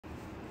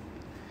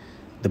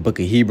The book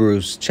of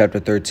Hebrews, chapter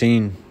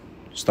 13,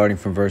 starting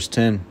from verse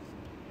 10.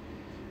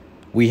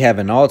 We have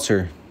an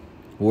altar,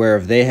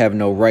 whereof they have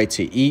no right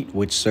to eat,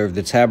 which serve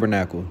the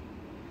tabernacle.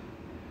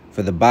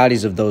 For the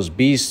bodies of those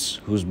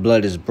beasts, whose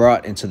blood is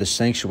brought into the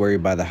sanctuary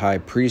by the high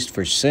priest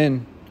for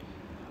sin,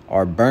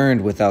 are burned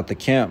without the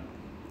camp.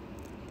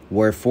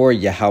 Wherefore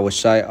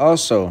Yahushua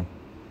also,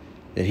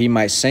 that he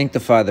might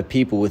sanctify the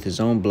people with his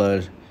own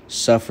blood,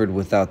 suffered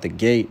without the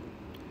gate.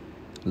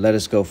 Let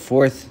us go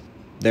forth,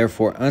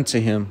 therefore, unto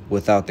him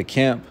without the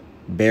camp,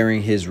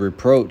 bearing his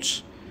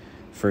reproach.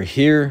 For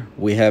here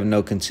we have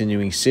no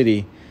continuing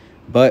city,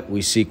 but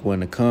we seek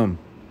one to come.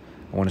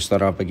 I want to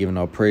start off by giving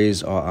all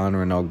praise, all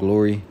honor, and all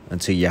glory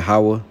unto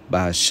Yahweh,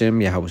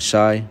 Bahashem,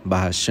 Yahushai,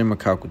 Bahashem,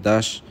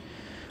 Akakudash.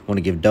 I want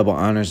to give double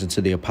honors unto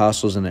the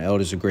apostles and the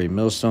elders of Great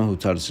Millstone who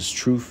taught us his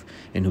truth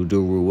and who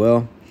do rule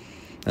well.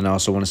 And I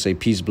also want to say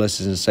peace,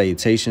 blessings, and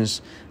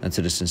salutations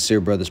unto the sincere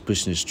brothers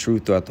pushing his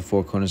truth throughout the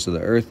four corners of the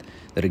earth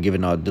that are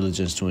giving all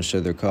diligence to ensure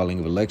their calling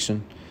of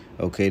election.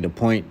 Okay, the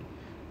point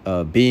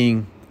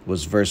being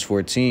was verse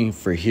 14,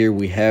 for here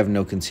we have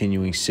no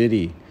continuing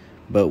city,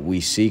 but we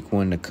seek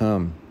one to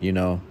come,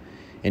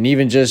 and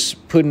even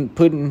just putting,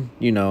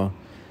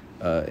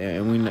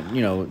 and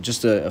we,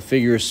 just a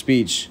figure of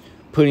speech,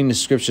 putting the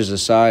scriptures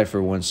aside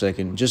for 1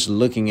 second, just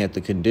looking at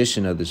the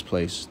condition of this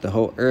place, the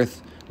whole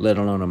earth, let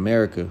alone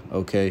America.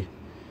 Okay.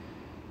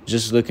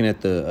 Just looking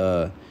at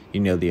the,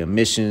 the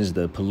emissions,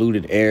 the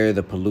polluted air,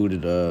 the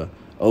polluted,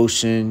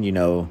 ocean,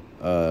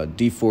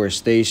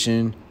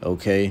 deforestation.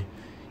 Okay.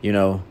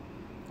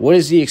 What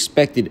is the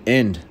expected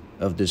end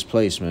of this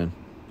place, man?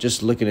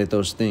 Just looking at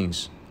those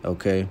things.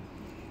 Okay.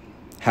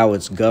 How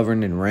it's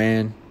governed and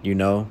ran,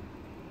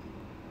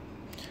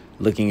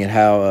 looking at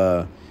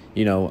how,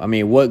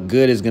 what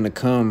good is going to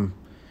come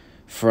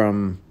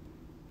from,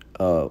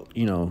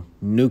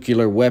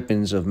 nuclear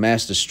weapons of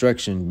mass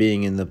destruction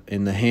being in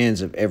the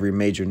hands of every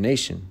major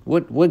nation?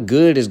 What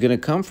good is going to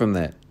come from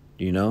that,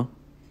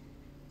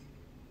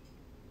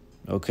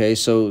 Okay,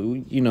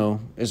 so,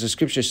 as the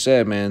scripture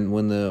said, man,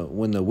 when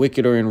the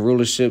wicked are in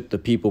rulership, the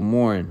people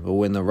mourn. But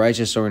when the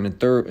righteous are in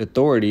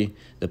authority,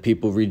 the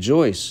people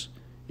rejoice,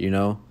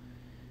 Hey,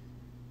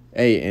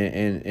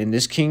 and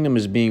this kingdom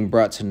is being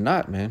brought to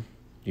naught, man,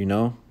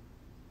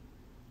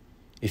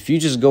 If you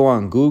just go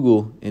on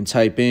Google and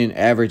type in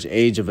average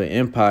age of an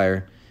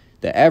empire,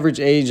 the average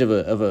age of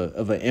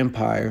an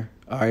empire,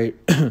 all right,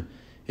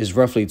 is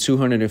roughly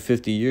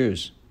 250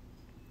 years.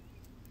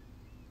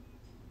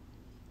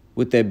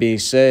 With that being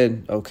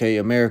said, okay,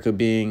 America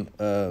being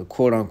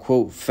quote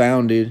unquote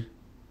founded,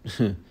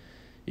 in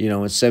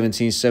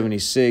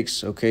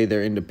 1776, okay,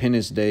 their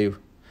Independence Day,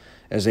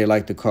 as they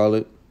like to call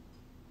it.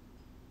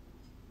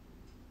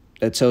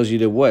 That tells you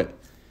that what?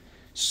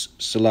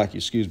 Salaki,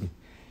 excuse me.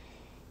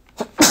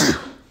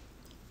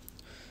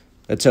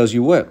 That tells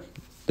you what?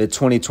 That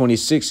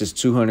 2026 is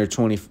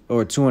 220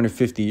 or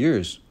 250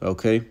 years,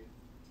 okay?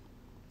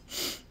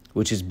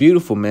 Which is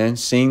beautiful, man.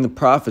 Seeing the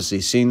prophecy,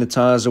 seeing the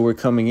times that we're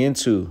coming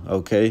into,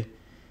 okay?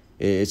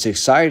 It's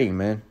exciting,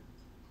 man.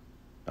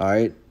 All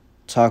right?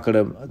 Talk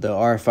of the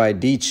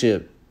RFID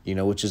chip,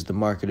 which is the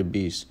mark of the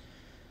beast.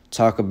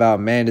 Talk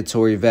about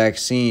mandatory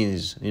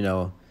vaccines,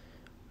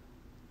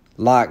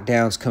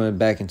 lockdowns coming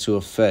back into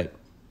effect.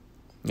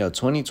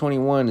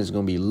 2021 is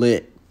going to be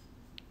lit.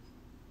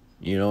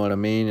 You know what I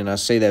mean? And I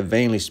say that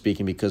vainly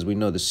speaking because we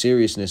know the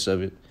seriousness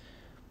of it.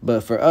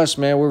 But for us,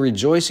 man, we're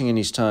rejoicing in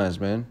these times,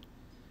 man.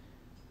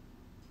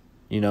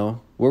 We're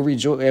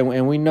rejoicing.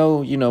 And we know,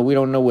 we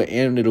don't know what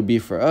end it'll be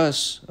for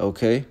us,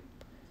 okay?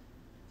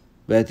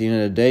 But at the end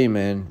of the day,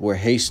 man, we're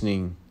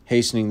hastening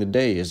the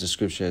day, as the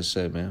scripture has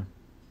said, man.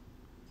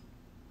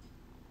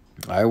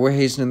 All right, we're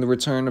hastening the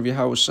return of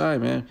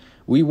Yahushua, man.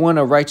 We want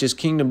a righteous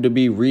kingdom to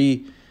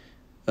be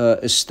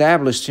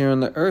established here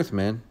on the earth,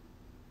 man.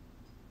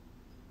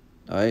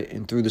 All right,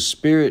 and through the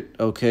Spirit,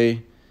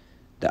 okay,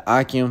 the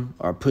Akim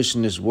are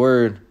pushing this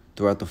word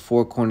throughout the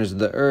four corners of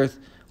the earth,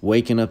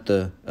 waking up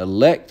the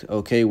elect,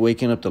 okay,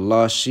 waking up the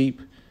lost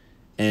sheep,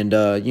 and,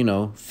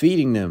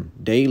 feeding them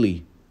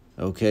daily,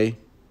 okay,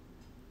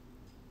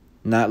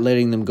 not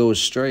letting them go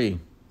astray.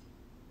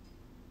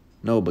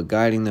 No, but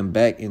guiding them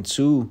back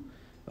into,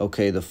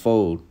 okay, the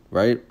fold,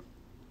 right?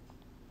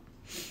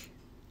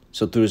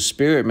 So through the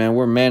Spirit, man,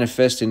 we're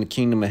manifesting the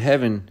kingdom of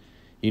heaven,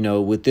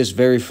 with this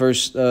very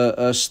first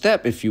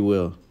step, if you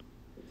will.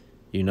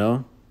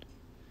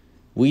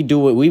 We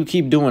do it. We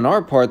keep doing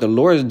our part. The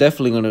Lord is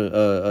definitely going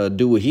to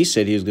do what he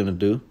said he was going to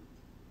do.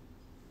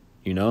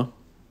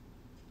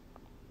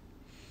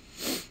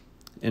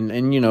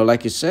 And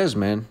like it says,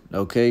 man,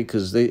 okay,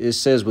 because it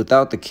says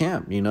without the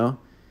camp,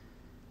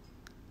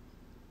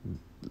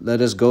 let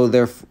us go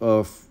there.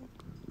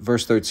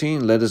 Verse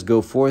 13, let us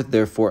go forth,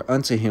 therefore,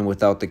 unto him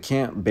without the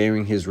camp,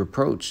 bearing his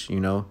reproach,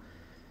 And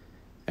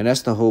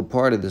that's the whole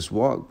part of this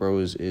walk, bro,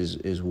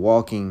 is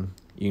walking,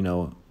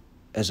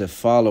 as a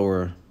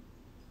follower,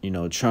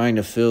 trying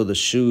to fill the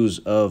shoes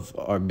of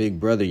our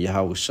big brother,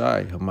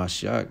 Yahushua,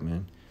 Hamashiach,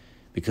 man.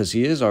 Because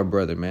he is our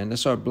brother, man.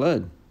 That's our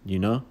blood,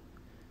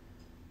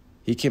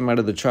 He came out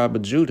of the tribe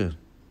of Judah.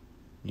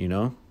 you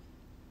know.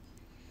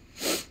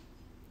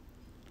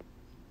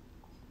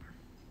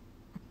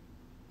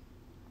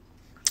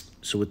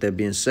 So with that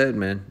being said,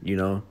 man, you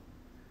know,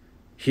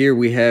 here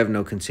we have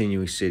no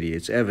continuing city.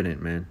 It's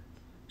evident, man.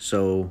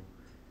 So,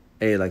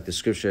 hey, like the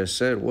scripture has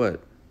said,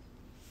 what?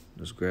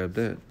 Let's grab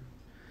that.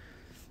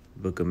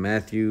 Book of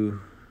Matthew,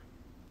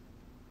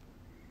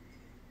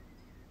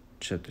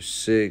 chapter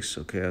 6.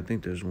 Okay, I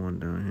think there's one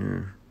down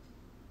here.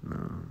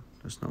 No,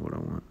 that's not what I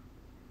want.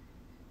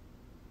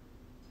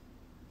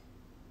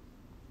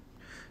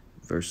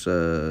 Verse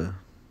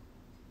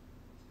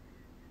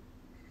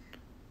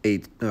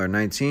 8 or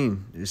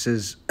 19. It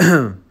says,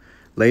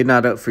 "Lay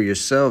not up for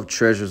yourself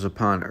treasures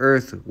upon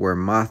earth, where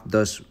moth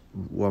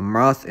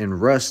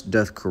and rust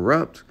doth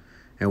corrupt,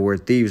 and where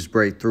thieves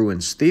break through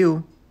and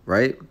steal."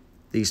 Right?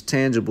 These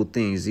tangible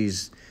things,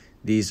 these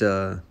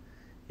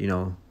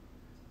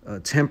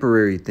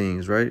temporary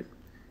things, right?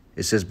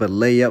 It says, "But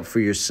lay up for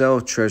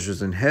yourself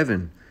treasures in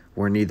heaven,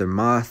 where neither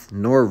moth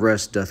nor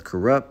rust doth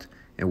corrupt,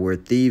 and where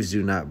thieves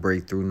do not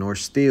break through nor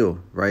steal,"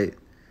 right?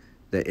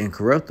 The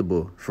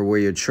incorruptible. For where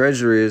your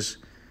treasure is,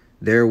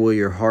 there will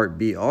your heart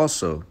be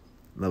also.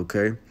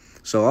 Okay?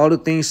 So all the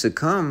things to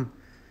come,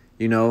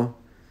 you know,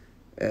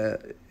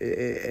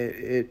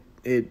 it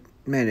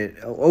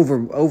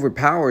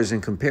overpowers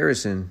in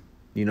comparison,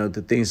 you know,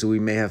 the things that we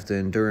may have to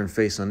endure and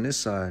face on this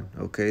side.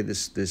 Okay?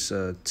 This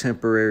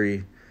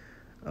temporary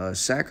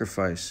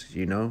sacrifice,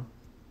 you know,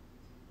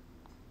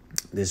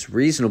 this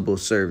reasonable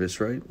service,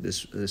 right?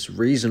 This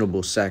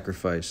reasonable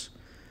sacrifice.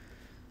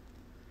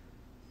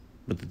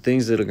 But the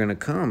things that are going to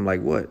come,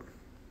 like what?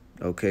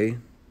 Okay,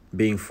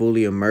 being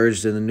fully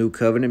immersed in the new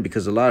covenant,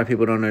 because a lot of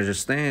people don't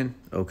understand,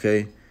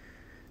 okay,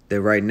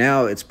 that right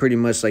now it's pretty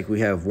much like we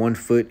have 1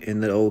 foot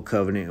in the old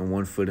covenant and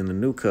 1 foot in the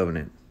new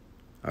covenant.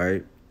 All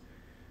right,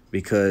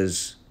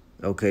 because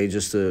okay,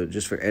 just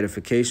for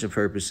edification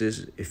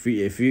purposes, if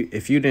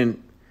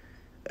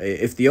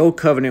the old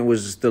covenant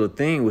was still a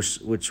thing,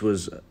 which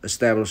was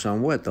established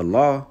on what? The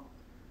law.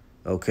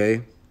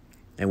 Okay.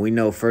 And we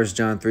know 1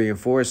 John 3 and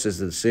 4 says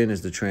that sin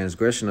is the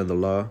transgression of the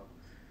law.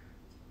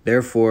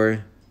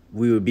 Therefore,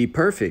 we would be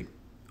perfect,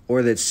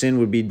 or that sin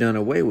would be done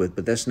away with.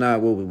 But that's not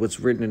what's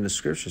written in the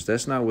scriptures.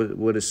 That's not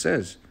what it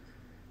says.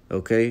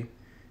 Okay.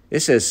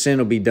 It says sin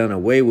will be done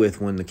away with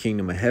when the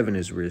kingdom of heaven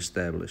is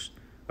reestablished.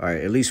 All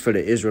right. At least for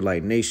the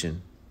Israelite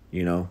nation,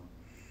 you know,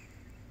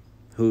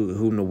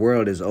 whom the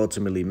world is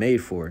ultimately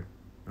made for.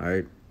 All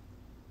right.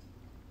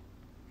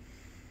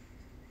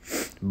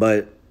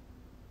 But,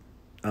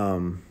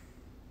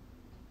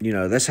 you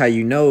know, that's how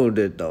you know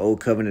that the old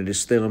covenant is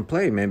still in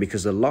play, man,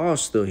 because the law is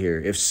still here.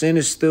 If sin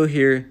is still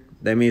here,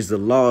 that means the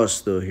law is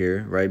still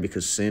here, right?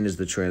 Because sin is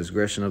the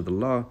transgression of the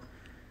law.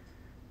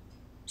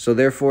 So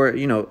therefore,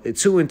 you know,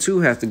 2 and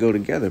 2 have to go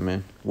together,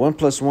 man. 1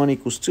 + 1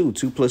 = 2.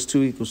 2 +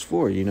 2 =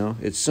 4, you know.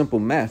 It's simple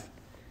math.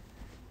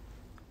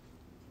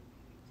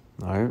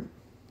 All right.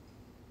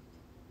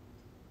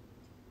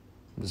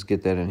 Let's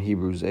get that in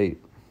Hebrews 8.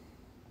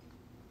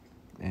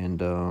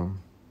 And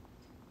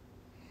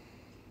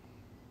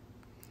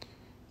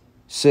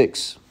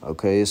 6,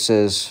 okay, it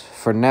says,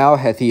 "For now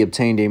hath he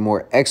obtained a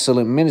more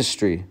excellent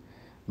ministry,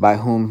 by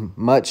whom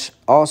much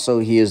also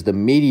he is the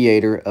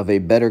mediator of a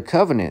better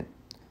covenant,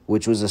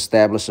 which was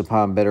established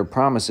upon better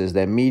promises."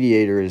 That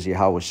mediator is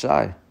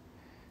Yahushua.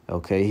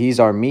 Okay, he's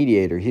our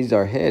mediator. He's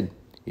our head,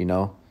 you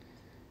know.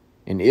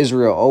 And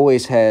Israel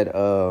always had,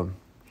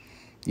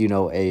 you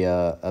know,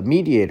 a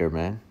mediator,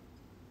 man.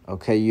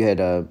 Okay, you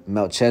had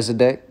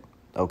Melchizedek,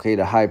 okay,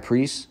 the high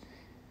priest.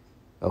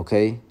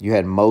 Okay, you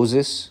had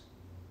Moses.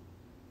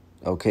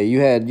 Okay, you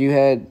had,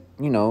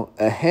 you know,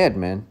 a head,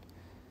 man.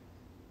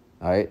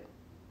 All right.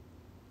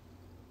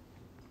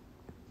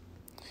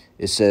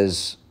 It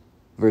says,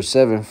 verse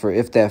 7, "For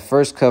if that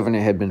first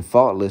covenant had been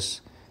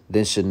faultless,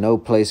 then should no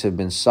place have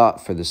been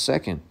sought for the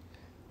second."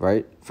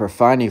 Right? "For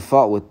finding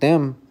fault with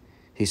them,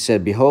 he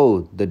said,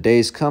 Behold, the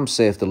days come,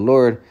 saith the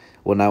Lord,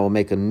 when I will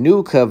make a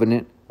new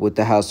covenant with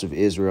the house of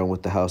Israel and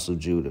with the house of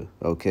Judah."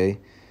 Okay.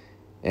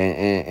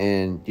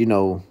 And you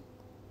know,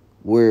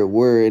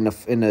 we're in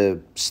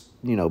the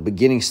you know,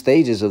 beginning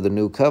stages of the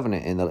new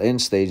covenant and the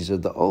end stages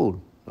of the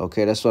old.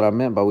 Okay, that's what I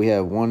meant by we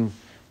have one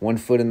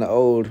foot in the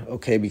old.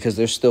 Okay, because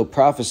there's still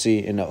prophecy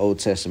in the Old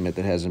Testament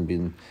that hasn't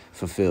been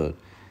fulfilled.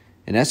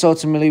 And that's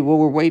ultimately what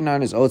we're waiting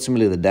on, is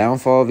ultimately the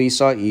downfall of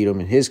Esau,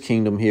 Edom, and his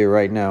kingdom here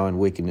right now in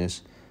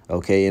wickedness.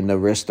 Okay, and the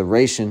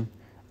restoration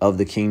of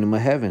the kingdom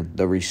of heaven,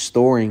 the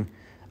restoring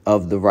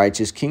of the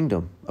righteous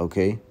kingdom.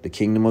 Okay, the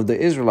kingdom of the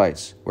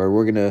Israelites, where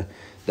the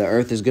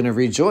earth is going to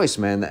rejoice,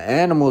 man. The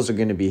animals are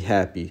going to be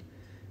happy.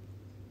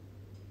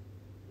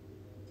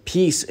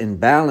 Peace and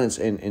balance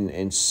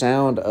and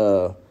sound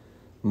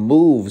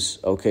moves,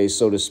 okay,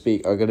 so to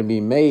speak, are going to be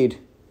made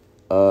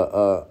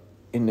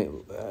in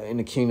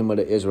the kingdom of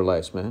the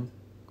Israelites, man.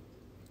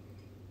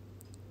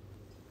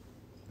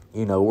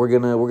 You know, we're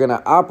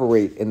gonna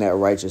operate in that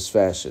righteous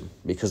fashion,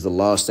 because the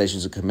law,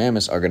 statutes, and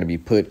commandments are going to be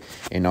put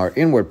in our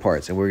inward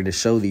parts, and we're going to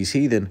show these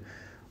heathen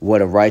what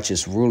a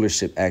righteous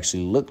rulership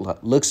actually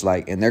looks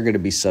like, and they're going to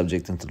be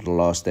subject into the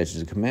law, statutes,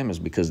 and commandments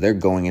because they're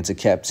going into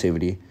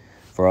captivity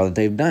for all that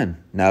they've done.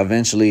 Now,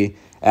 eventually,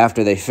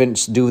 after they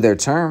do their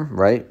term,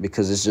 right?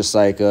 Because it's just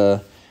like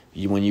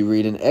when you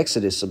read in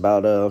Exodus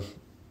about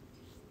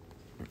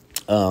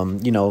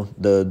you know,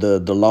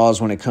 the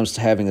laws when it comes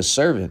to having a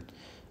servant.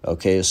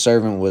 Okay, a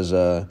servant was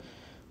like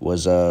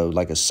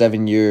a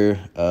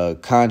 7-year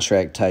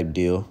contract type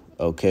deal.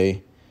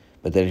 Okay,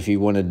 but then if you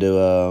wanted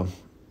to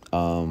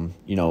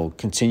you know,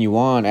 continue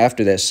on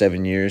after that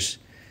 7 years,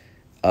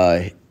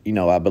 you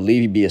know, I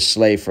believe he'd be a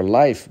slave for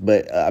life.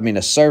 But I mean,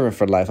 a servant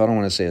for life. I don't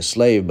want to say a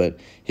slave, but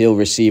he'll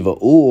receive a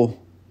ul,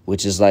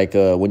 which is like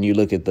when you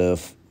look at the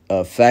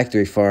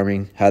factory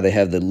farming, how they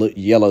have the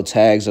yellow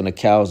tags on the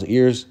cow's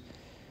ears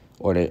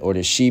or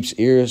the sheep's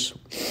ears.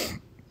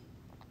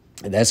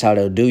 And that's how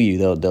they'll do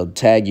you. They'll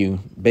tag you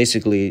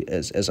basically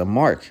as a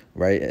mark,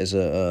 right? As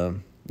a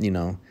you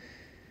know,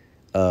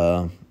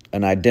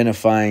 an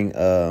identifying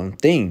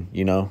thing,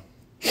 you know.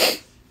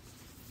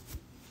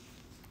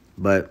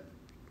 But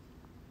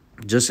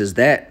just as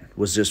that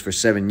was just for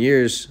 7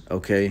 years,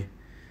 okay,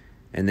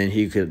 and then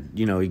he could,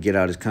 you know, he get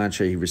out his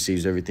contract, he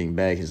receives everything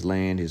back, his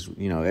land, his,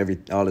 you know,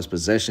 all his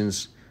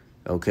possessions,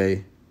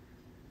 okay.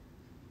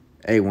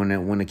 Hey,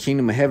 when the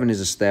kingdom of heaven is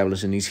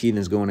established and these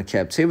heathens go into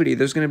captivity,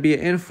 there's going to be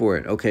an end for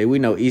it, okay. We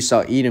know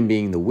Esau, Edom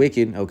being the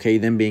wicked, okay,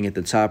 them being at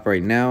the top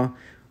right now,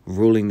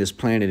 ruling this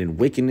planet in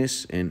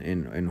wickedness and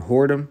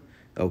whoredom,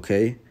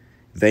 okay,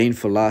 vain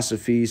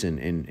philosophies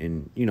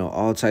and you know,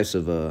 all types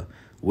of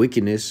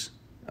wickedness,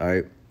 all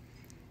right.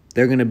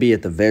 They're going to be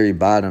at the very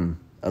bottom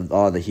of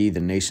all the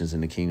heathen nations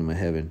in the kingdom of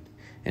heaven.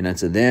 And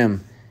unto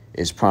them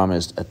is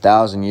promised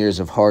 1,000 years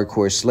of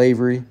hardcore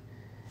slavery,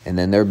 and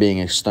then they're being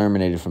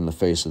exterminated from the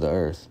face of the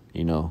earth,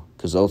 you know,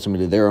 because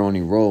ultimately their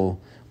only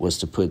role was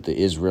to put the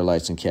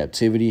Israelites in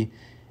captivity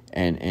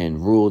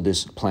and rule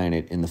this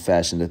planet in the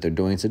fashion that they're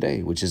doing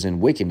today, which is in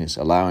wickedness,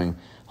 allowing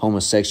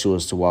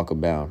homosexuals to walk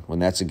about when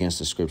that's against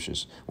the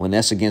scriptures, when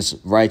that's against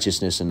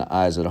righteousness in the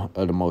eyes of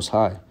the Most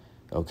High,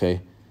 okay?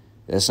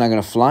 That's not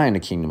going to fly in the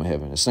kingdom of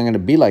heaven. It's not going to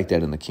be like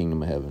that in the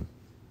kingdom of heaven,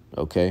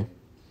 okay?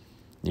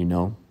 You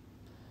know,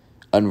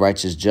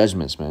 unrighteous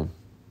judgments, man.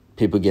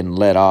 People getting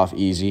let off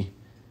easy,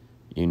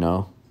 you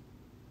know.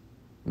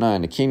 No,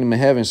 in the kingdom of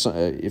heaven,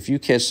 if you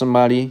catch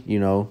somebody, you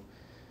know,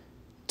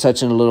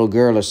 touching a little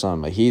girl or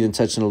something, a heathen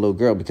touching a little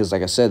girl, because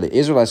like I said, the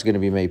Israelites are going to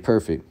be made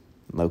perfect,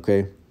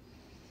 okay?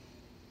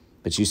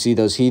 But you see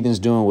those heathens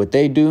doing what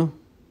they do,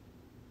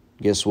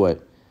 guess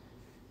what?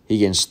 He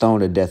getting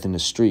stoned to death in the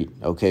street,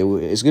 okay?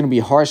 It's going to be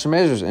harsh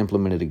measures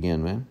implemented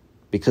again, man,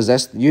 because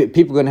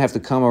people are going to have to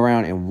come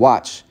around and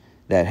watch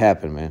that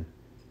happen, man,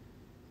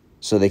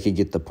 so they could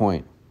get the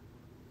point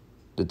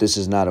that this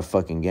is not a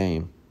fucking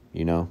game,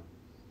 you know?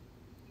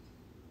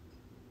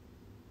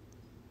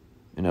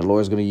 And the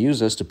Lord's going to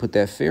use us to put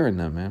that fear in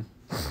them, man.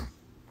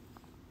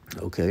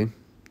 Okay.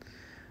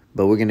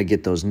 But we're going to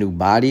get those new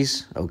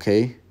bodies,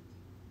 okay?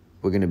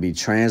 We're going to be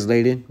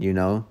translated, you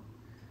know?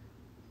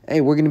 Hey,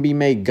 we're going to be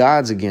made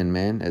gods again,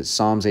 man. At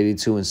Psalms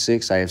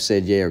 82:6, I have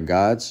said, yea, are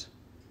gods,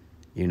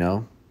 you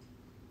know?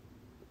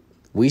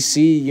 We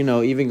see, you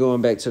know, even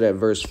going back to that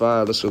verse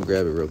 5, let's go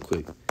grab it real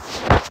quick.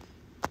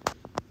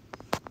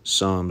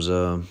 Psalms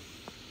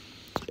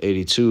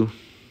 82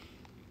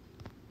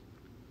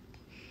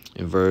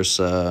 in verse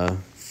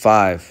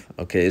 5.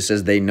 Okay, it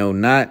says, they know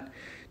not,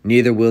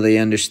 neither will they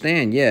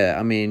understand. Yeah,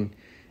 I mean,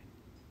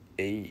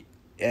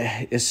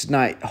 it's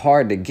not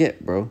hard to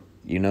get, bro.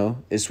 You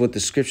know, it's what the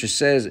scripture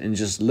says, and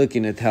just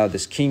looking at how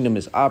this kingdom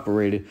is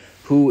operated,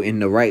 who in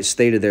the right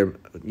state of their,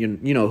 you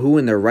know, who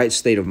in their right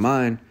state of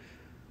mind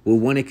will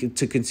want it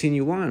to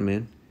continue on,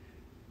 man.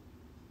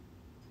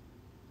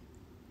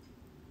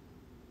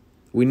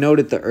 We know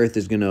that the earth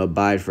is going to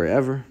abide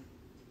forever.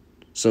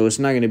 So it's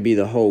not going to be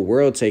the whole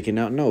world taken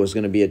out. No, it's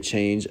going to be a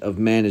change of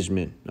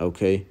management,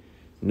 okay?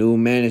 New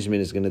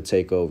management is going to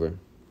take over,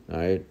 all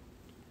right?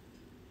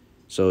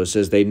 So it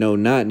says, they know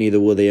not, neither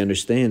will they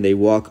understand. They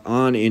walk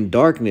on in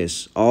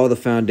darkness. All the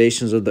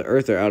foundations of the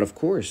earth are out of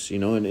course, you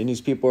know, and these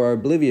people are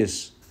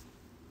oblivious,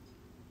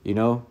 you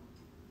know?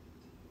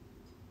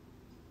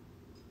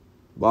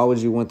 Why would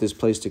you want this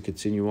place to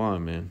continue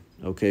on, man?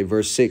 Okay,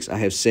 verse 6, I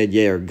have said,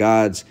 yea, are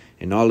gods,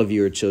 and all of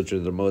you are children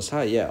of the Most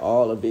High. Yeah,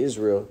 all of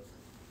Israel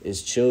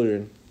is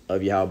children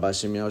of Yahweh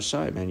B'Shem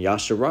Yahushai, man.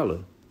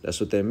 Yasharallah. That's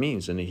what that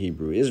means in the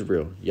Hebrew.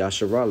 Israel,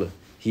 Yasharallah.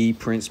 He,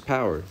 Prince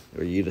Power.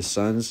 Or ye the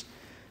sons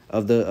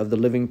of the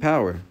living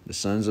power, the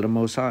sons of the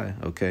Most High,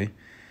 okay? It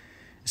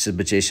says,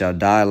 but ye shall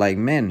die like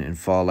men and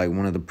fall like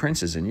one of the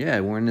princes. And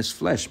yeah, we're in this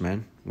flesh,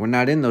 man. We're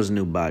not in those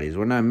new bodies.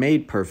 We're not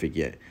made perfect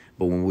yet.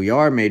 But when we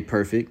are made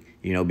perfect,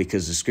 you know,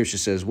 because the scripture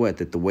says what?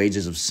 That the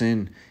wages of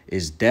sin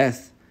is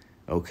death,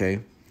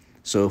 okay?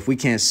 So if we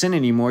can't sin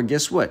anymore,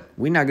 guess what?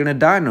 We're not going to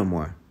die no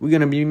more. We're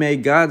going to be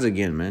made gods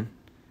again, man.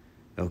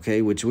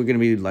 Okay, which we're going to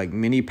be like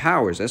many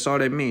powers. That's all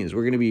that means.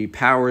 We're going to be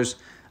powers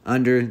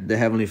under the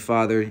Heavenly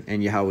Father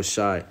and Yahweh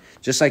Shai.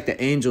 Just like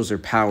the angels are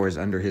powers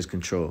under his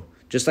control.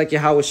 Just like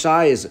Yahweh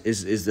Shai is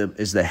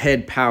the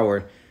head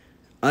power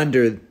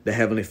under the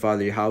Heavenly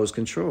Father Yahweh's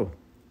control.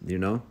 You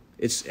know,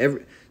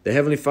 the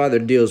Heavenly Father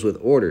deals with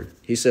order.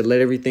 He said,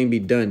 let everything be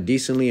done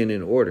decently and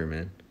in order,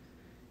 man.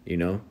 You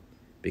know,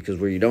 because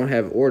where you don't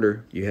have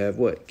order, you have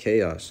what?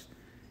 Chaos.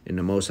 And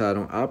the Most High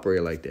don't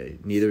operate like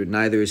that.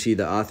 Neither is he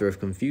the author of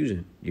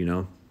confusion, you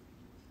know.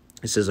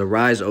 It says,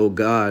 arise, O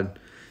God,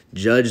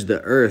 judge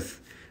the earth,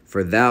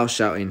 for thou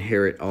shalt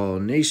inherit all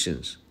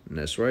nations. And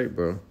that's right,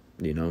 bro,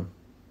 you know.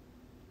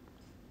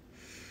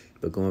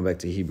 But going back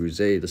to Hebrews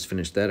 8, let's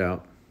finish that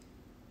out.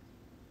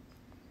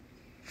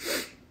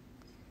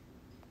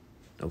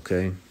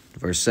 Okay,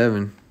 verse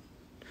 7.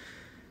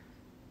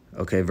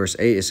 Okay, verse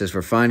 8, it says,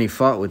 for finding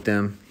fault with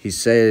them, he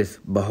saith,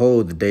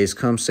 behold, the days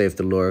come, saith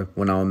the Lord,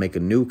 when I will make a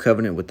new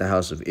covenant with the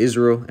house of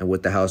Israel and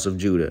with the house of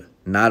Judah.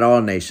 Not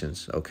all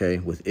nations, okay?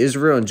 With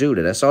Israel and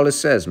Judah. That's all it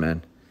says,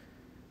 man.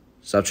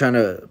 Stop trying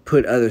to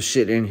put other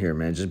shit in here,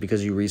 man, just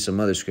because you read some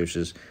other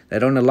scriptures that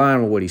don't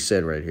align with what he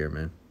said right here,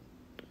 man.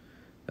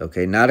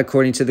 Okay, not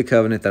according to the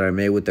covenant that I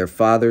made with their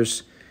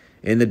fathers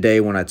in the day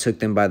when I took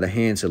them by the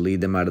hand to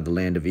lead them out of the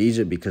land of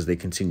Egypt, because they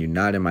continued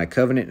not in my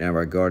covenant, and I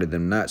regarded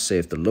them not,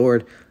 saith the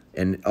Lord.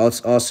 And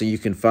also you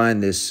can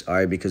find this, all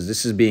right, because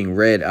this is being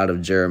read out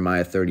of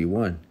Jeremiah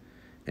 31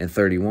 and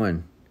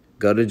 31.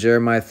 Go to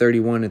Jeremiah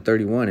 31 and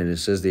 31, and it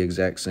says the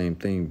exact same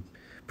thing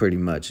pretty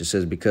much. It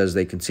says, because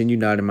they continue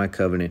not in my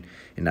covenant,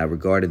 and I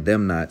regarded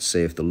them not,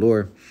 saith the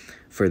Lord.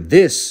 For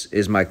this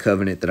is my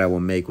covenant that I will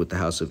make with the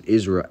house of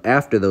Israel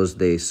after those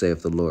days,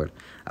 saith the Lord.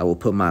 I will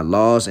put my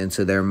laws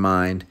into their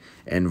mind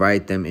and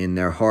write them in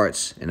their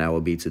hearts, and I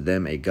will be to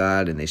them a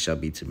God, and they shall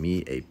be to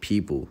me a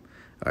people.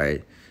 All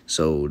right.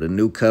 So the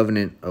new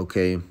covenant,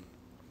 okay,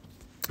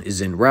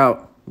 is en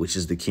route, which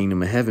is the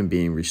kingdom of heaven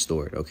being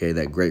restored. Okay,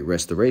 that great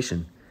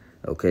restoration.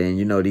 Okay, and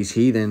you know, these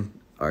heathen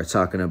are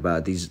talking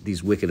about,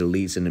 these wicked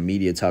elites in the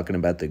media talking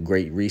about the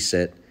great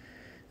reset.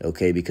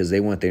 Okay, because they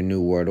want their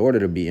new world order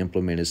to be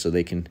implemented so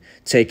they can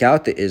take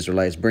out the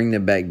Israelites, bring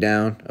them back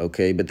down.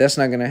 Okay, but that's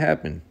not going to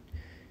happen.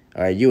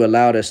 All right, you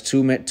allowed us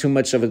too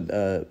much of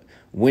a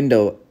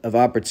window of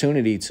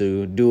opportunity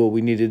to do what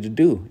we needed to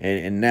do.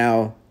 And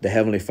now the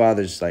Heavenly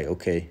Father's like,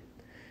 okay,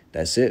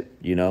 that's it,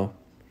 you know.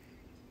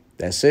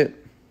 That's it.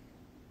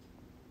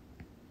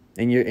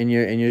 And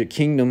your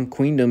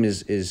queendom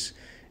is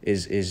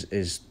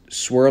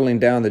swirling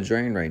down the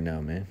drain right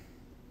now, man.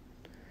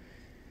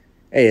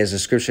 Hey, as the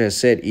scripture has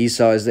said,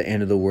 Esau is the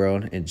end of the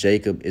world, and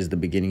Jacob is the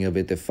beginning of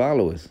it that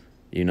followeth,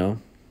 you know.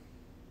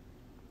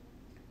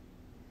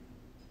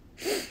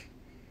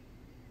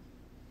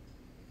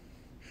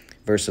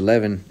 Verse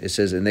 11, it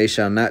says, and they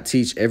shall not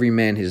teach every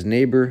man his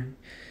neighbor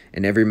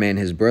and every man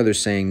his brother,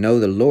 saying, know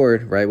the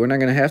Lord, right? We're not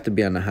going to have to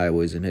be on the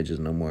highways and hedges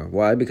no more.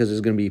 Why? Because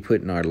it's going to be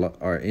put in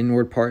our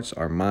inward parts,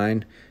 our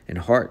mind and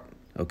heart.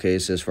 Okay,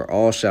 it says, for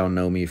all shall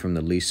know me from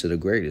the least to the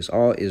greatest.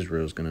 All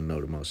Israel is going to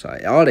know the Most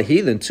High. All the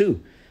heathen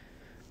too.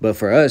 But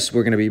for us,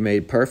 we're going to be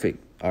made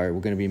perfect. All right,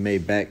 we're going to be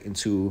made back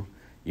into,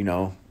 you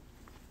know,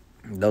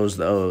 those,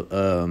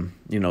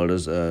 you know,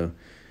 those,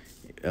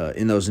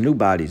 in those new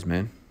bodies,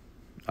 man.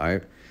 All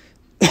right.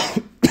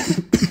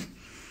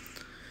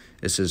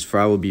 It says, for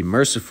I will be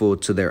merciful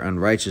to their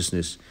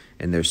unrighteousness,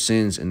 and their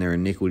sins and their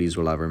iniquities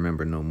will I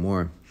remember no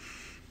more.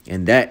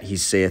 And that, he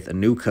saith, a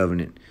new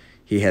covenant,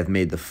 he hath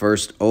made the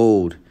first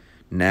old.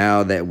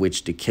 Now that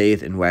which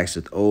decayeth and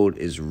waxeth old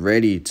is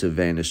ready to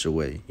vanish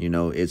away. You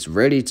know, it's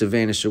ready to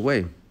vanish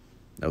away.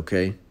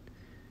 Okay.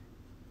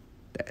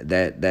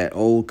 That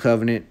old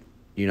covenant,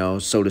 you know,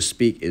 so to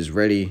speak, is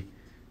ready.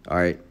 All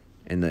right.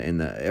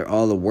 And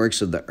all the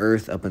works of the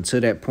earth up until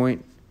that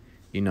point,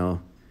 you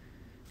know,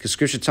 because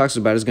scripture talks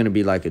about it's going to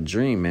be like a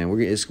dream, man.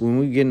 When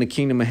we get in the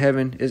kingdom of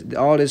heaven,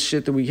 all this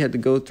shit that we had to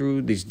go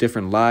through, these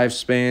different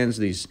lifespans,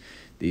 these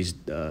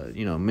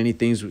you know, many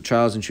things with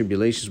trials and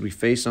tribulations we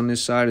face on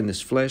this side in this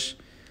flesh,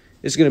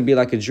 it's going to be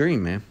like a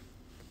dream, man.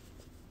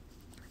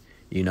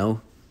 You know,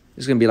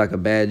 it's going to be like a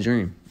bad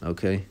dream.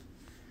 Okay.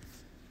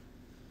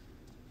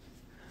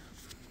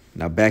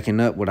 Now, backing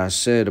up what I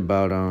said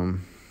about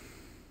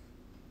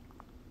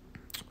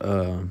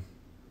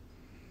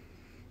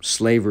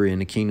slavery in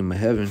the kingdom of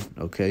heaven,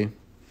 okay?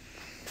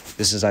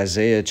 This is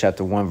Isaiah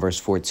chapter 1, verse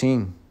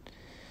 14.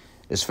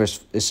 It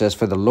says,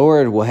 for the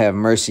Lord will have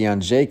mercy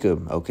on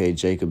Jacob, okay,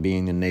 Jacob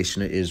being the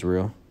nation of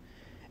Israel,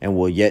 and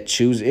will yet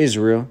choose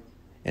Israel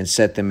and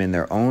set them in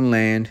their own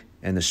land,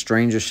 and the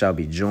strangers shall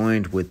be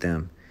joined with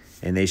them,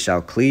 and they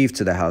shall cleave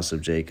to the house of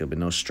Jacob.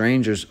 And those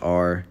strangers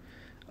are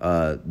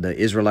the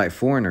Israelite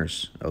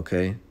foreigners,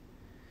 okay?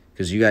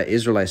 Because you got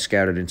Israelites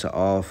scattered into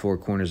all four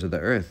corners of the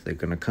earth. They're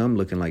going to come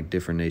looking like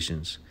different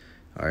nations.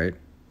 All right.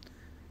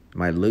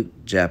 Might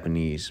look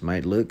Japanese.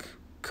 Might look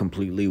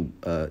completely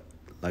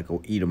like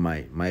an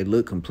Edomite. Might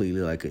look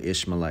completely like an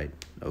Ishmaelite.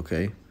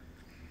 Okay.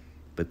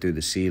 But through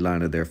the seed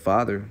line of their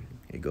father,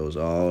 it goes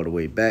all the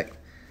way back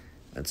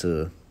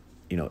to,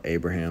 you know,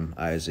 Abraham,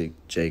 Isaac,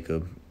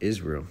 Jacob,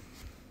 Israel.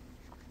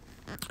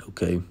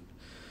 Okay.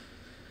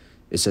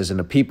 It says, and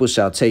the people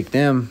shall take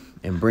them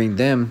and bring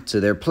them to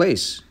their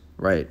place.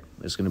 Right.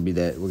 It's going to be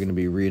that we're going to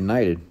be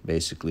reunited,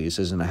 basically. It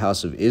says, in the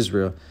house of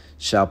Israel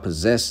shall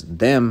possess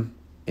them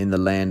in the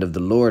land of the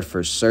Lord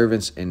for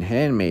servants and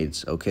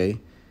handmaids, okay?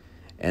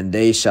 And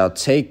they shall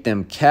take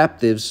them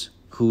captives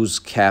whose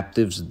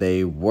captives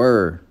they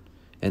were,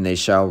 and they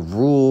shall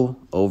rule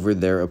over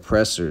their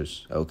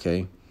oppressors,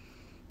 okay?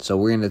 So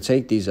we're going to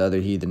take these other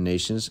heathen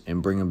nations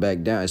and bring them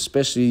back down,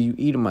 especially you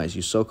Edomites,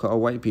 you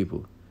so-called white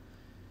people.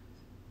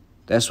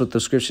 That's what the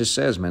scripture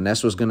says, man.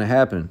 That's what's going to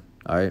happen,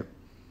 all right?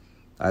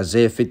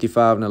 Isaiah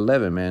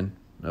 55:11, man.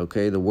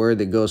 Okay, the word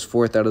that goes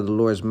forth out of the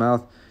Lord's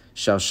mouth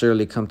shall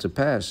surely come to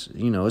pass.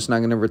 You know, it's not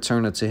going to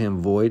return unto him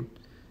void.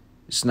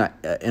 It's not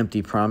an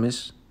empty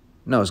promise.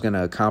 No, it's going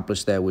to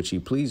accomplish that which he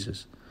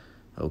pleases.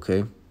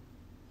 Okay.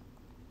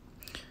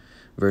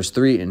 Verse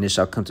 3, and it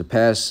shall come to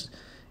pass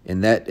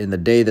in the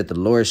day that the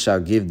Lord shall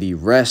give thee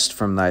rest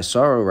from thy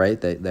sorrow, right?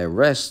 That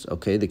rest,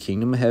 okay, the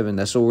kingdom of heaven.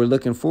 That's what we're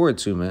looking forward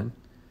to, man.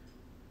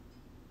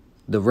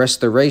 The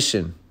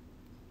restoration,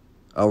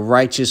 a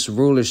righteous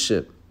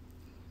rulership.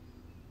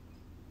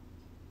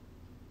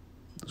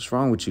 What's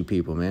wrong with you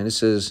people, man? It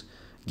says,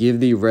 give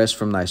thee rest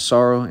from thy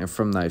sorrow and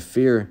from thy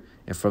fear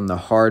and from the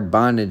hard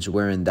bondage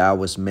wherein thou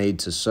wast made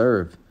to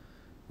serve,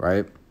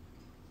 right?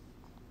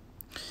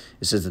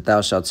 It says that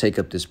thou shalt take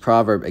up this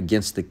proverb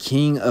against the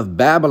king of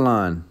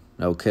Babylon,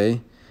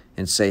 okay,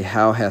 and say,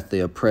 how hath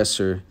the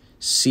oppressor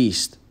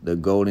ceased? The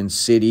golden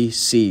city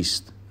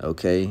ceased,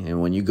 okay?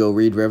 And when you go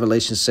read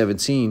Revelation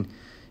 17,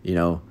 you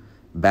know,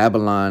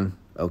 Babylon,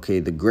 okay,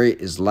 the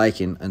great is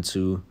likened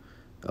unto,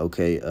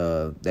 okay,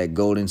 that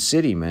golden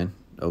city, man,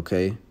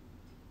 okay?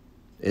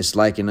 It's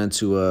likened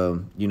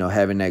unto, you know,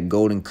 having that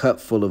golden cup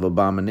full of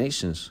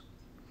abominations.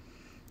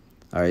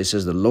 All right, it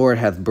says, the Lord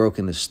hath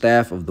broken the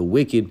staff of the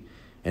wicked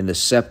and the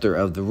scepter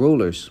of the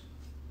rulers.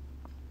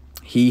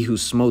 He who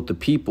smote the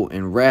people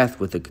in wrath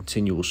with a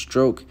continual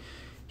stroke,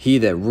 he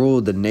that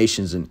ruled the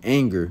nations in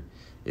anger,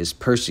 is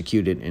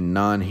persecuted and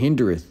none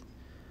hindereth.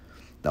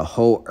 The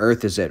whole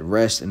earth is at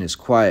rest and is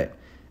quiet.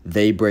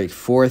 They break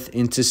forth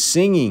into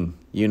singing,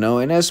 you know,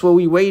 and that's what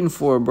we waiting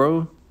for,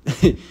 bro.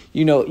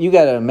 You know, you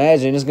got to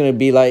imagine it's going to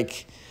be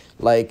like,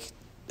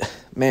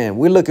 man,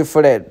 we're looking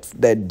for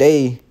that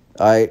day,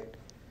 all right,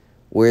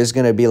 where it's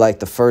going to be like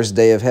the first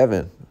day of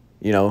heaven,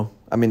 you know.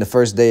 I mean, the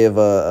first day of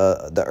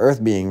the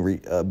earth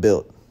being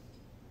built,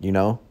 you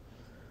know,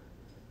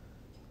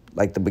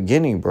 like the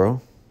beginning,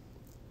 bro.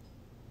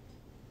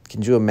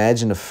 Can you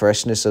imagine the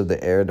freshness of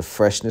the air, the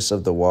freshness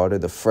of the water,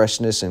 the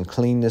freshness and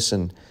cleanness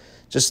and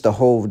just the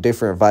whole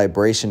different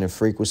vibration and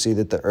frequency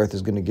that the earth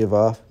is going to give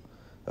off?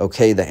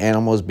 Okay, the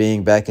animals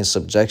being back in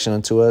subjection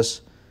unto us,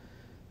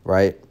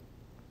 right?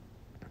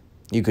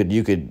 You could,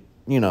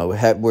 you know,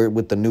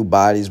 with the new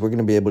bodies, we're going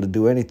to be able to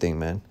do anything,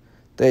 man.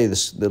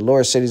 The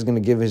Lord said he's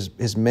going to give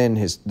his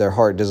men their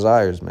heart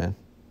desires, man.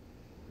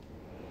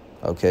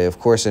 Okay, of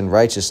course, in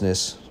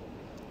righteousness.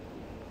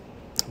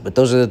 But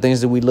those are the things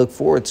that we look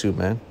forward to,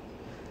 man.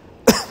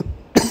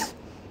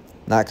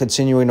 Not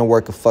continuing to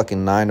work a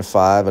fucking 9 to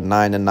 5, a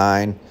 9 to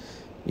 9,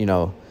 you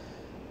know,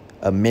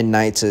 a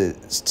midnight to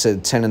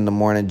 10 in the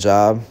morning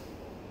job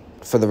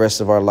for the rest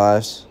of our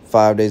lives.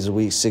 5 days a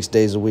week, 6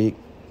 days a week.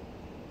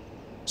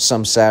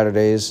 Some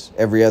Saturdays,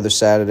 every other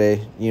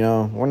Saturday, you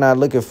know, we're not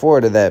looking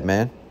forward to that,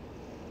 man.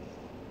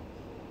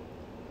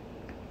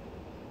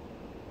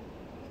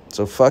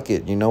 So fuck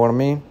it, you know what I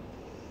mean?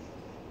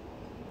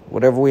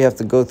 Whatever we have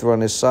to go through on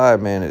this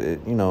side,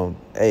 man, you know,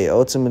 hey,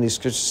 ultimately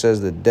scripture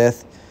says that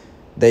death,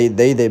 they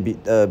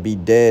be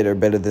dead are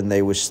better than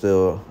they which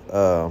still,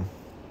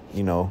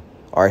 you know,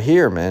 are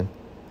here, man.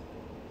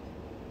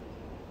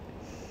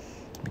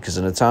 Because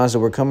in the times that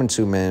we're coming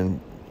to, man,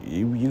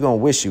 you gonna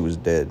wish you was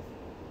dead.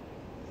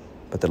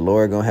 But the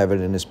Lord gonna have it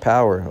in his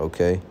power,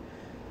 okay,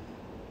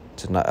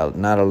 to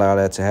not allow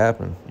that to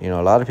happen. You know,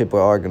 a lot of people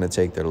are gonna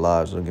take their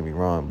lives, don't get me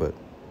wrong, but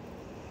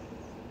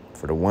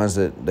for the ones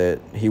that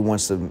he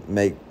wants to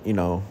make, you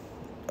know,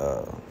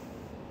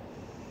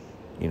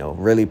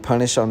 really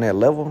punish on that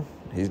level,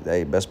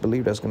 hey, best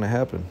believe that's gonna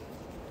happen.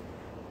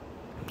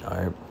 All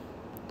right.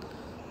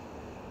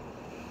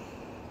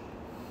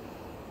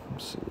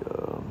 Let's see.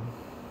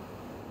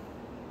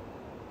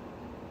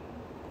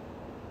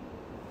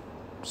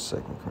 2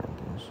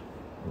 Corinthians.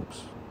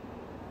 Oops.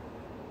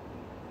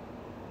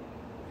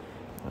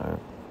 All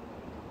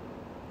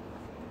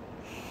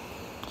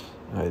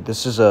right,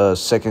 this is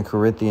 2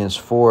 Corinthians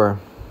 4.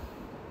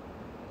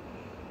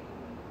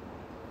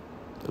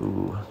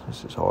 Ooh,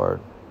 this is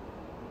hard.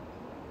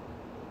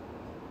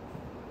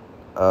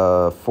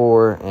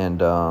 4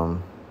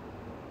 and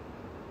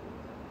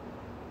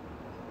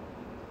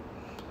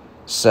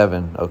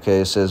 7.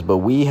 Okay, it says, but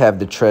we have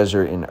the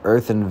treasure in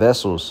earthen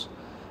vessels,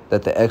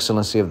 that the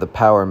excellency of the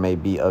power may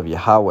be of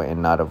Yahweh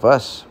and not of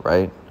us,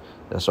 right?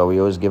 That's why we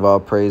always give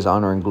all praise,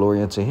 honor, and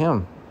glory unto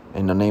him,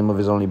 in the name of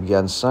his only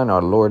begotten Son,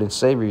 our Lord and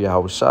Savior,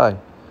 Yahweh Shai.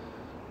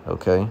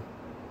 Okay?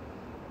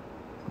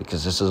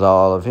 Because this is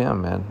all of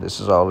him, man. This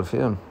is all of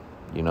him.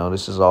 You know,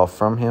 this is all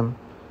from him.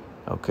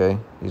 Okay?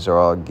 These are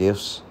all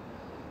gifts.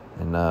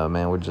 And,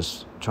 man, we're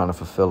just trying to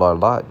fulfill our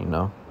lot, you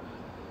know?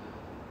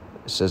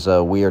 It says,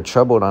 we are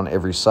troubled on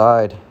every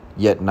side,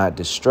 yet not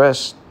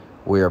distressed.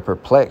 We are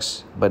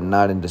perplexed, but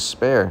not in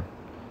despair.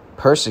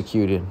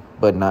 Persecuted,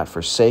 but not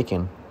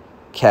forsaken.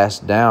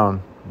 Cast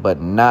down, but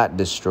not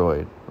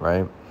destroyed,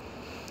 right? It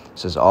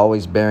says,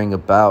 always bearing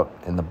about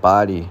in the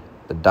body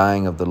the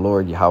dying of the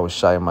Lord,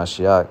 Yahushua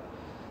Mashiach,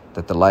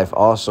 that the life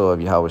also of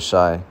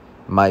Yahushua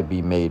might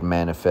be made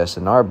manifest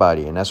in our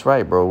body. And that's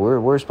right, bro.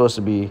 We're supposed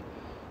to be,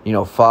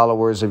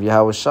 followers of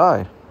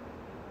Yahushua.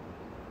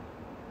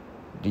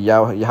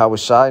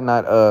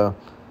 Yahushua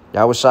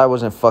Yahushua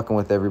wasn't fucking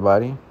with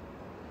everybody.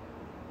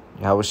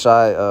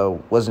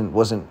 Yahushua wasn't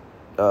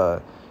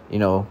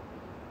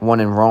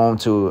wanting Rome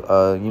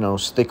to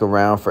stick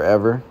around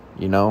forever,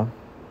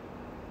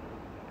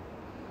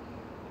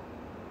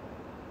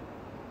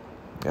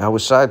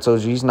 Yahushua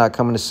told you he's not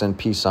coming to send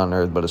peace on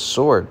earth, but a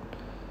sword,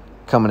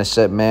 coming to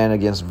set man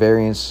against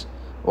variance,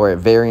 or at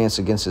variance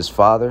against his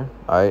father,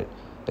 all right,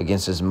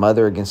 against his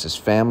mother, against his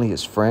family,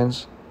 his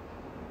friends.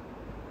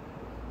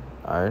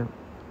 All right,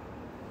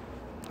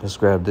 let's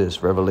grab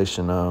this,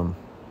 Revelation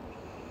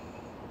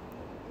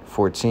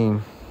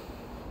 14,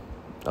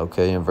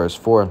 okay, in verse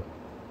 4.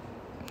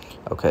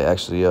 Okay,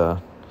 actually,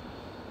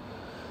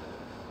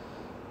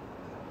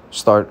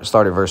 start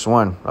at verse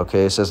 1.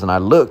 Okay, it says, and I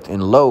looked,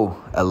 and lo,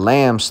 a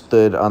lamb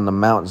stood on the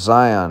Mount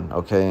Zion.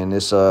 Okay, and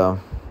this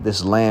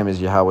lamb is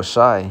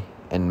Yahushua.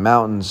 And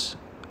mountains,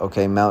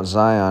 okay, Mount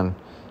Zion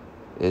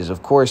is,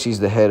 of course, he's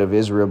the head of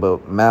Israel,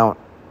 but Mount,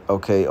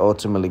 okay,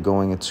 ultimately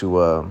going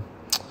into a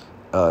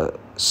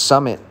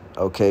summit,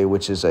 okay,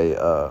 which is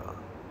a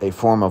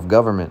form of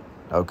government,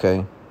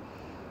 okay,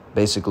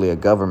 basically a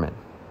government,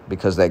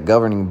 because that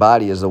governing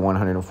body is the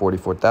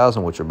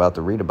 144,000, which we're about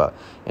to read about,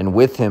 and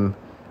with him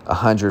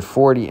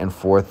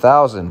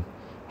 144,000,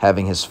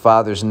 having his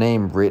father's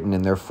name written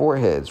in their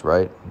foreheads,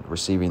 right,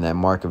 receiving that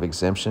mark of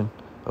exemption,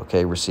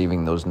 okay,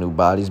 receiving those new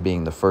bodies,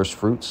 being the first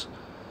fruits,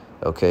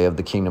 okay, of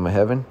the kingdom of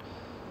heaven.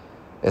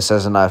 It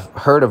says, and I've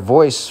heard a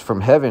voice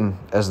from heaven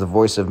as the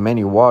voice of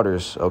many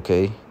waters,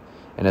 okay,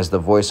 and as the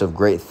voice of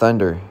great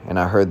thunder, and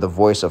I heard the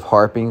voice of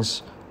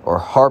harpings, or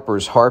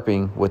harpers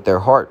harping with their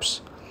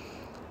harps.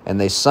 And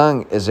they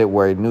sung as it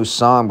were a new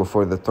song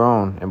before the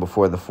throne and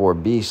before the four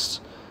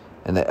beasts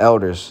and the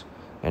elders.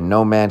 And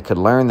no man could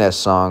learn that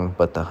song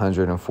but the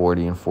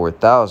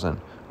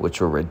 144,000,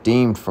 which were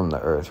redeemed from the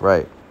earth,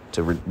 right?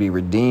 To be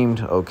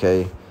redeemed,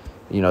 okay.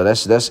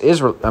 That's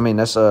Israel. I mean,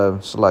 that's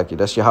Salaki.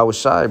 That's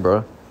Yahushua,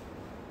 bro.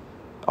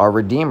 Our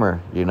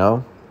Redeemer,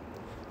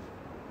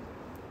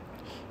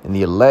 And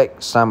the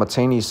elect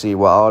simultaneously,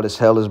 while all this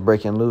hell is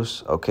breaking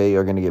loose, okay,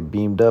 are going to get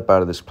beamed up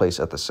out of this place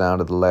at the sound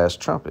of the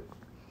last trumpet.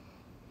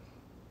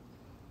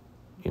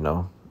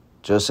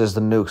 Just as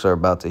the nukes are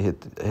about to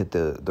hit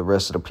the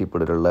rest of the people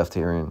that are left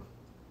herein,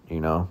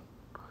 It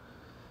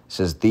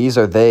says, these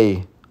are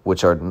they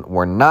which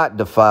were not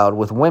defiled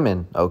with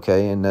women,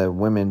 okay, and the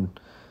women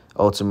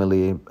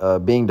ultimately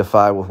being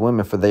defiled with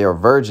women, for they are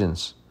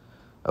virgins,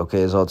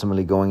 okay, is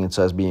ultimately going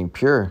into us being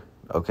pure,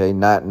 okay,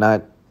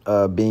 not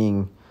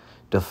being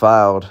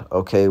defiled,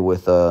 okay,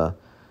 with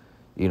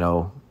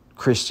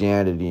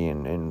Christianity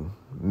and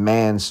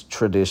man's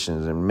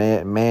traditions and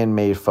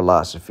man-made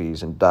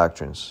philosophies and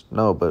doctrines.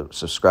 No, but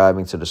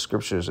subscribing to the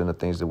scriptures and the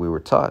things that we were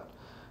taught.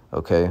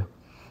 Okay.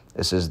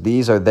 It says,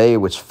 these are they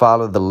which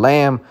follow the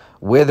Lamb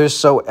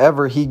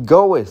whithersoever he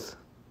goeth.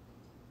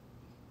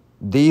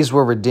 These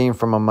were redeemed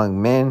from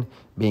among men,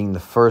 being the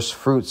first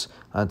fruits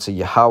unto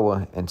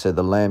Yahweh and to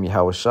the Lamb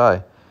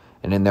Yahushua.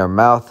 And in their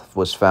mouth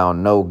was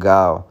found no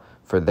guile,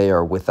 for they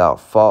are without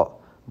fault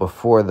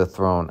before the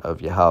throne of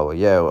Yahweh.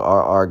 Yeah,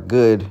 our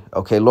good,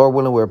 okay, Lord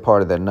willing, we're a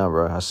part of that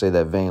number. I say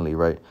that vainly,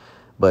 right?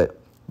 But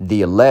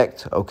the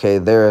elect, okay,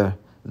 they're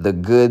the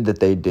good that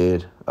they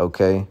did,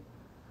 okay?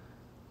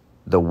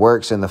 The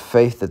works and the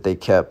faith that they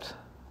kept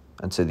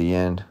unto the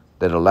end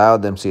that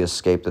allowed them to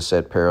escape the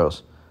said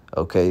perils,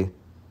 okay?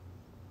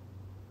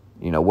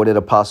 What did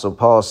Apostle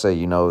Paul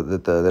say?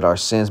 That our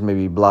sins may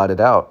be blotted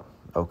out,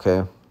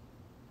 okay?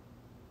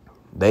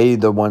 They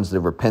the ones that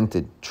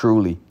repented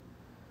truly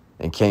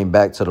and came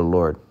back to the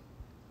Lord.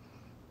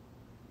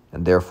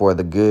 And therefore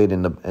the good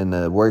and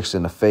the works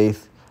and the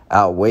faith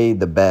outweighed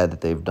the bad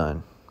that they've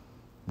done,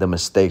 the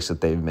mistakes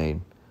that they've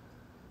made,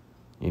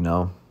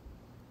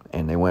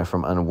 and they went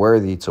from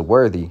unworthy to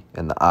worthy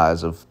in the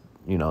eyes of,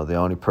 the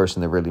only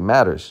person that really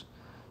matters,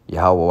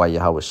 Yahweh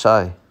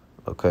Yahushua,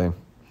 okay?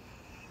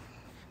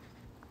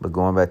 But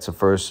going back to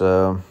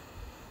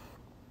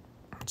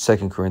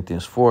 2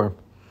 Corinthians 4,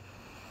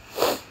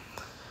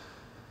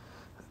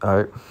 all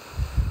right.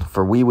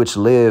 For we which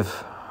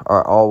live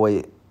are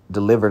always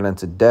delivered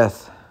unto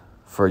death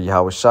for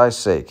Yahushua's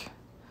sake,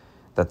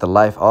 that the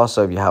life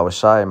also of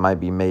Yahushua might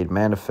be made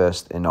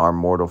manifest in our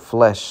mortal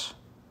flesh,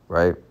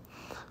 right?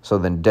 So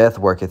then death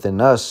worketh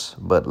in us,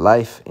 but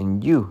life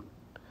in you.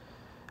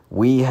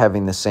 We,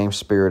 having the same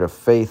spirit of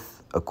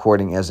faith,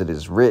 according as it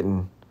is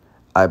written,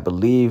 I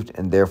believed,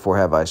 and therefore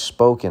have I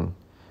spoken.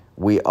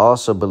 We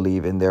also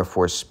believe, and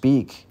therefore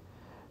speak,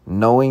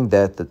 knowing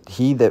that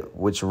he that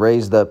which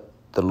raised up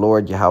the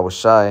Lord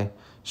Yahushua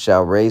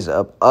shall raise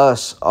up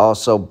us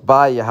also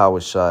by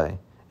Yahushai,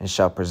 and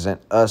shall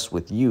present us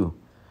with you.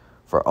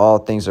 For all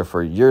things are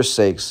for your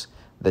sakes,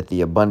 that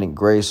the abundant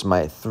grace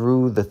might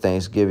through the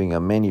thanksgiving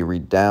of many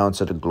redound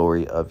to the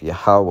glory of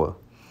Yahweh.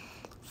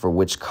 For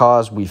which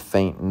cause we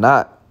faint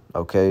not.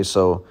 Okay,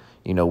 so,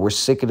 you know, we're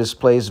sick of this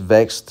place,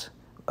 vexed.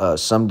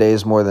 Some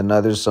days more than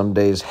others, some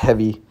days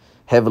heavily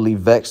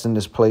vexed in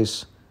this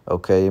place.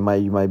 Okay, you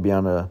might be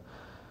on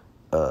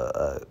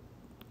a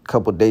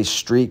couple days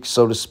streak,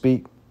 so to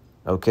speak.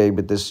 Okay,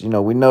 but this, you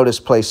know, we know this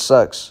place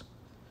sucks,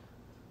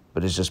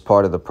 but it's just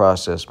part of the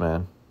process,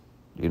 man.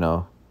 You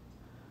know,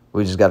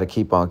 we just got to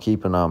keep on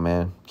keeping on,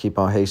 man. Keep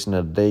on hastening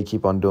the day,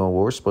 keep on doing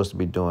what we're supposed to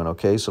be doing.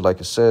 Okay, so like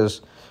it says,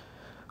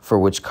 for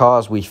which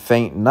cause we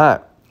faint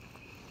not.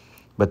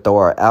 But though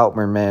our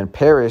outward man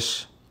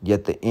perish,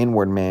 yet the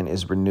inward man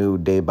is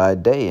renewed day by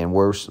day. And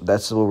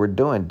that's what we're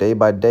doing day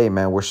by day,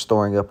 man. We're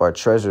storing up our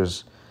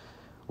treasures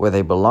where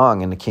they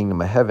belong in the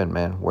kingdom of heaven,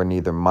 man, where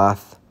neither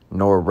moth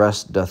nor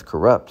rust doth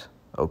corrupt.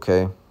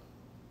 Okay.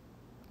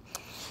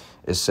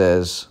 It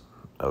says,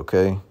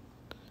 okay,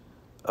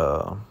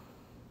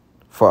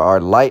 for our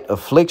light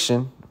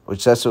affliction,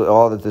 which that's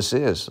all that this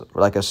is.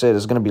 Like I said,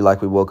 it's going to be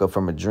like we woke up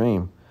from a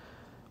dream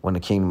when the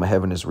kingdom of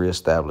heaven is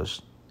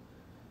reestablished.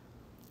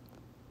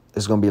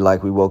 It's going to be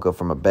like we woke up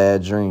from a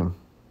bad dream,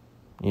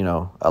 you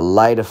know, a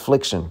light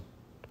affliction,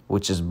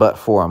 which is but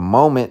for a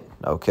moment,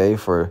 okay,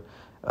 for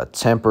a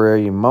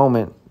temporary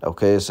moment,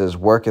 okay. It says,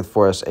 worketh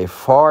for us a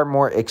far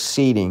more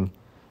exceeding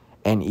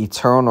and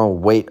eternal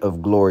weight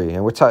of glory.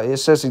 And it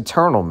says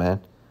eternal,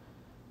 man.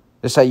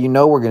 That's how you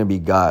know we're going to be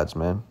gods,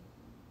 man.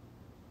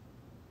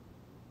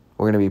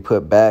 We're going to be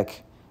put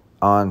back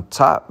on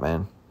top,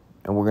 man,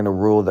 and we're going to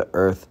rule the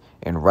earth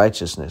in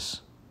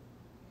righteousness.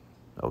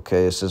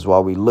 Okay, it says,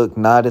 while we look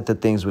not at the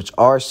things which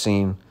are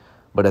seen,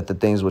 but at the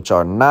things which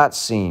are not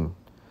seen.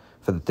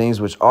 For the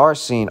things which are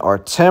seen are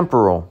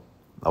temporal,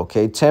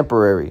 okay,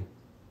 temporary,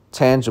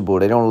 tangible.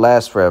 They don't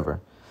last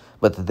forever.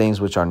 But the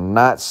things which are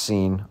not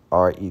seen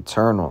are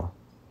eternal.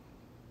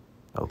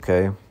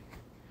 Okay.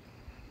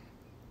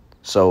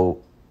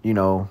 So, you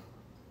know,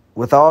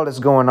 with all that's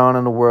going on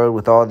in the world,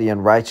 with all the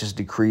unrighteous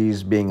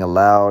decrees being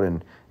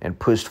allowed and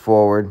pushed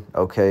forward,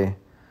 okay,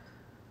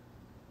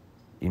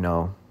 you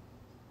know,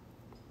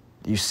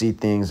 you see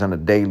things on a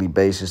daily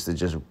basis that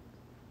just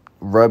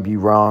rub you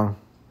wrong,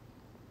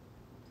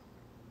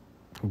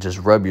 just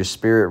rub your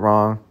spirit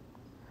wrong,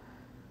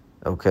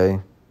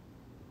 okay?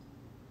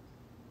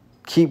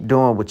 Keep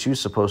doing what you're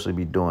supposed to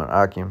be doing,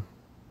 Akim,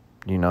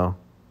 you know?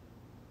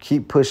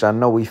 Keep pushing. I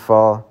know we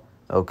fall,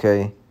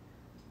 okay?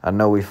 I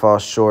know we fall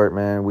short,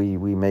 man. We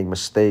make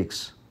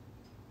mistakes,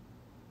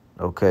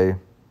 okay?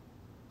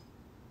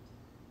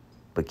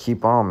 But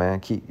keep on, man.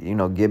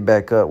 Get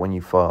back up when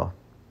you fall,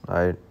 all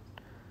right?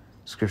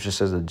 Scripture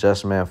says the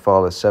just man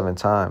falleth 7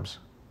 times.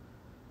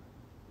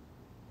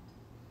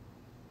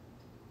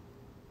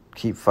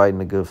 Keep fighting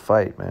the good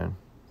fight, man.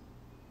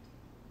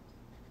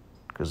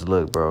 Because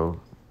look, bro,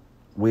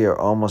 we are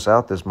almost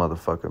out this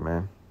motherfucker,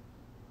 man.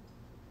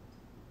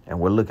 And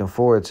we're looking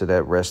forward to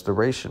that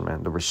restoration,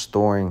 man. The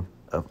restoring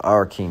of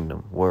our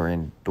kingdom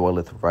wherein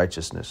dwelleth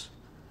righteousness.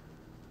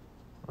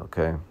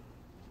 Okay.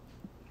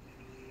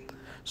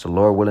 So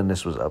Lord willing,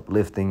 this was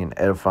uplifting and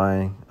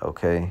edifying,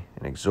 okay,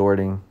 and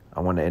exhorting. I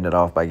want to end it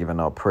off by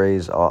giving all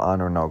praise, all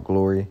honor, and all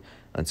glory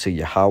unto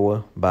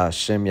Yahweh, by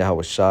Hashem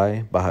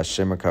Yahushai, by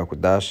Hashem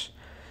HaKakwadash.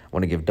 I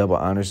want to give double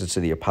honors unto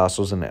the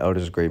apostles and the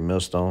elders of Great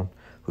Millstone,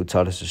 who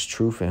taught us his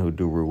truth and who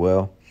do rule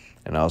well.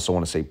 And I also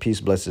want to say peace,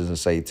 blessings, and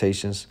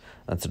salutations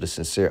unto the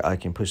sincere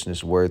Akim pushing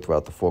this word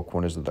throughout the 4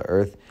 corners of the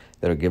earth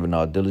that are given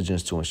all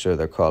diligence to ensure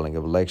their calling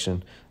of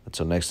election.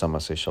 Until next time, I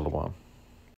say shalom.